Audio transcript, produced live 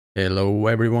Hello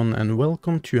everyone and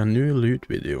welcome to a new loot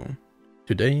video.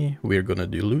 Today we're gonna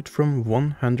do loot from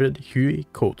 100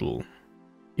 Hueycoatl.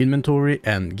 Inventory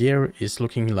and gear is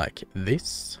looking like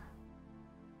this.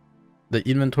 The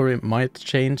inventory might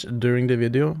change during the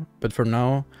video, but for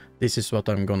now this is what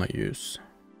I'm gonna use.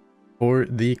 For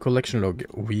the collection log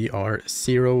we are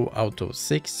 0 out of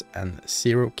 6 and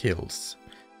 0 kills.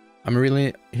 I'm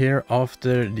really here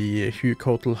after the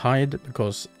Hueycoatl hide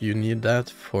because you need that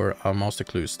for a master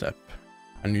clue step.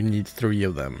 And you need 3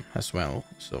 of them as well,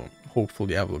 so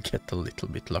hopefully I will get a little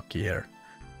bit lucky here.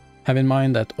 Have in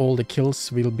mind that all the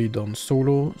kills will be done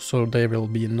solo, so there will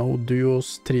be no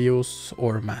duos, trios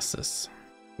or masses.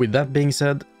 With that being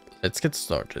said, let's get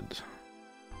started.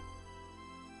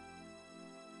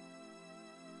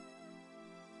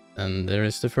 And there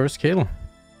is the first kill.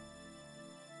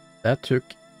 That took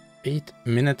 8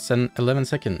 minutes and 11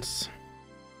 seconds.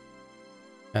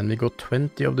 And we got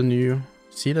 20 of the new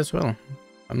seed as well.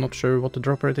 I'm not sure what the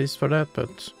drop rate is for that,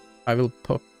 but I will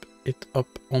pop it up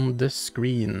on the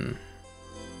screen.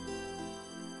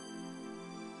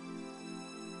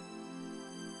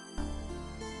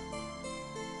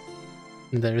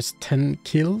 There's 10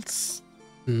 kills,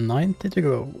 90 to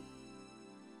go.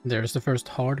 There's the first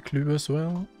hard clue as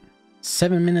well.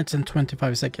 7 minutes and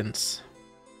 25 seconds.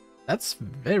 That's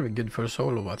very good for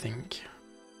solo, I think.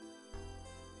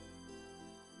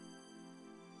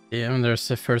 Yeah, and there's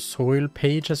the first soil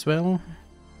page as well.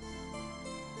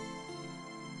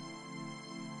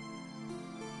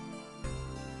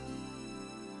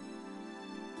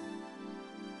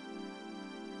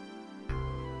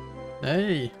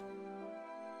 Hey!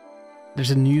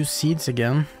 There's a new seeds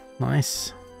again.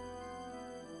 Nice.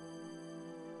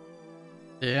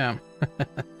 Yeah.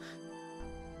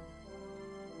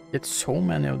 Get so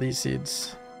many of these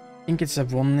seeds. I think it's a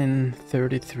 1 in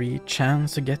 33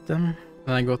 chance to get them.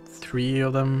 And I got 3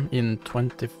 of them in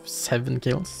 27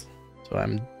 kills. So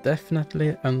I'm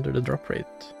definitely under the drop rate.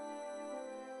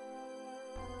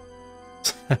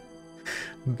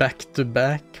 Back to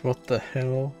back, what the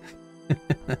hell?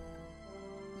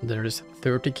 There is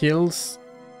 30 kills,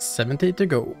 70 to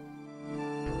go.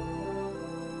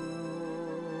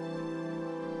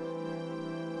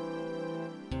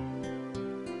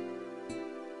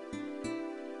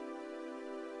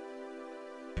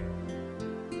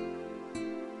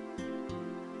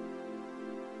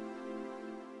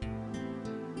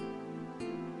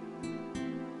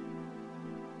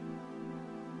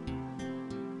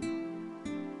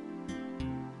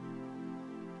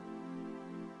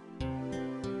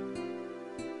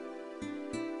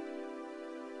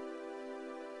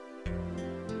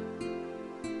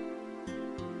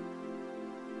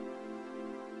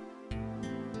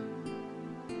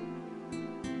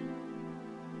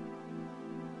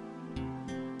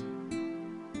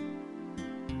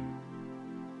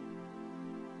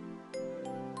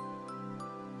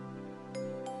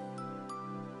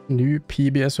 New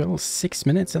PB as well, 6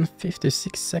 minutes and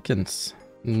 56 seconds.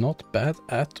 Not bad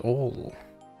at all.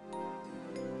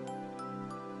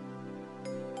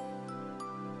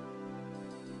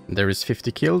 There is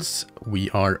 50 kills. We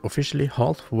are officially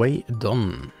halfway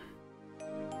done.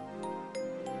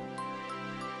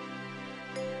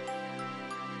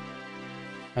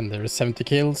 And there is 70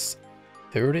 kills,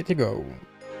 30 to go.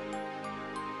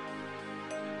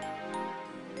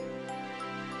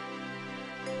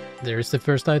 There is the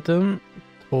first item,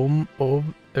 Tome of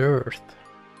Earth.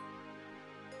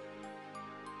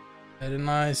 Very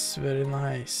nice, very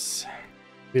nice.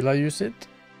 Will I use it?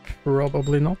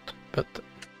 Probably not, but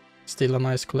still a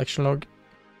nice collection log.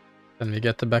 Then we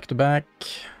get the back-to-back.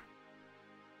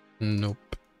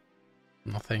 Nope.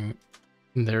 Nothing.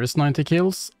 There is 90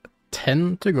 kills,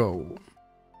 10 to go.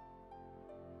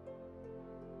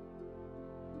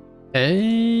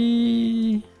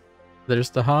 Hey! There's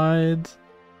the hide.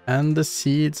 And the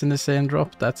seeds in the same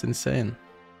drop, that's insane.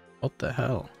 What the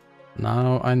hell?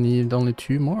 Now I need only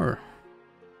 2 more.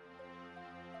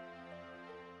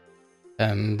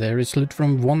 And there is loot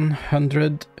from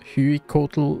 100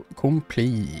 Hueycoatl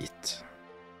complete.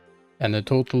 And the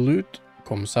total loot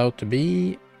comes out to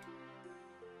be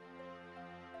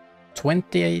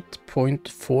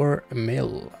 28.4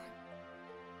 mil.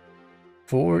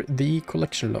 For the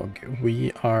collection log,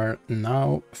 we are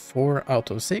now 4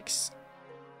 out of 6.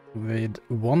 With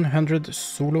 100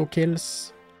 solo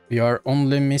kills. We are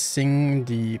only missing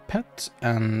the pet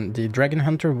and the dragon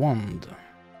hunter wand.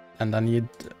 And I need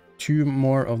 2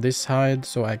 more of this hide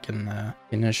so I can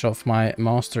finish off my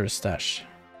master stash.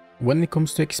 When it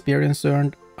comes to experience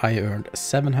earned, I earned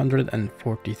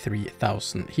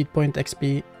 743,000 hit point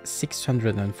XP,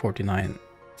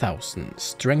 649,000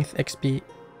 strength XP,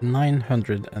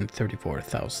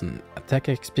 934,000 attack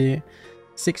XP,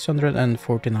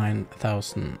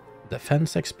 649,000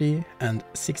 defense XP, and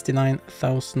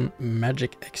 69,000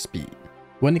 magic XP.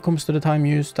 When it comes to the time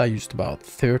used, I used about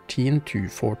 13 to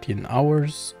 14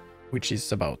 hours, which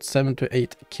is about 7 to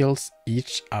 8 kills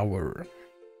each hour.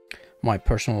 My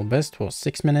personal best was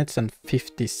 6 minutes and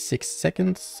 56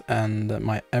 seconds, and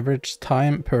my average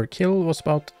time per kill was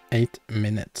about 8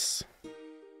 minutes.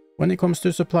 When it comes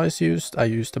to supplies used, I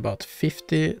used about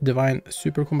 50 Divine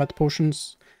Super Combat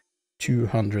Potions,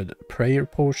 200 Prayer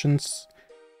Potions,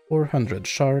 400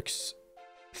 Sharks,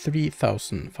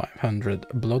 3,500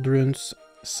 Blood Runes,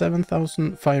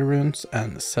 7,000 Fire Runes,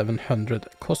 and 700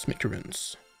 Cosmic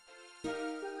Runes.